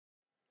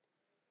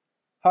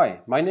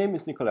Hi, my name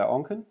is Nikolai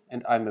Onken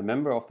and I'm a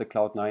member of the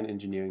Cloud9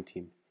 engineering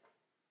team.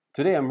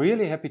 Today I'm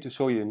really happy to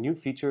show you a new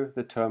feature,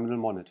 the terminal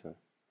monitor.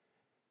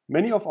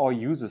 Many of our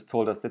users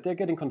told us that they're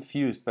getting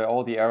confused by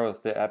all the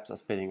errors their apps are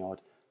spitting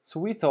out, so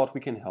we thought we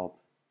can help.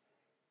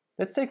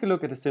 Let's take a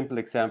look at a simple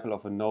example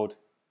of a Node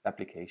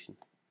application.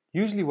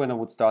 Usually when I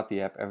would start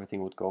the app,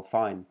 everything would go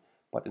fine,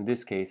 but in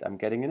this case I'm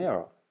getting an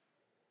error.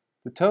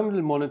 The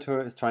terminal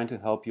monitor is trying to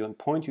help you and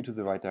point you to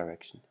the right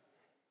direction.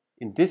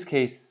 In this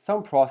case,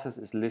 some process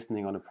is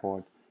listening on a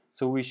port,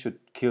 so we should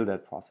kill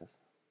that process.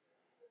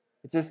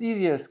 It's as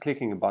easy as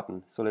clicking a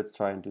button, so let's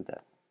try and do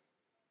that.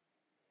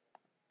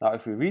 Now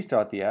if we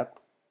restart the app,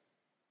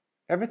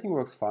 everything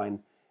works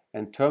fine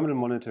and Terminal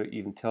Monitor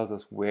even tells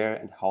us where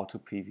and how to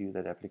preview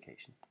that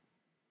application.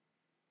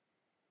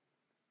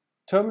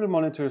 Terminal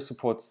Monitor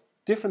supports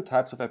different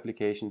types of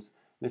applications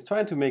and is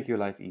trying to make your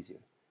life easier.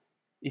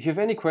 If you have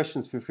any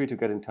questions, feel free to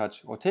get in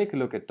touch or take a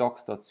look at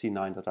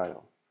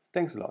docs.c9.io.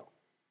 Thanks a lot.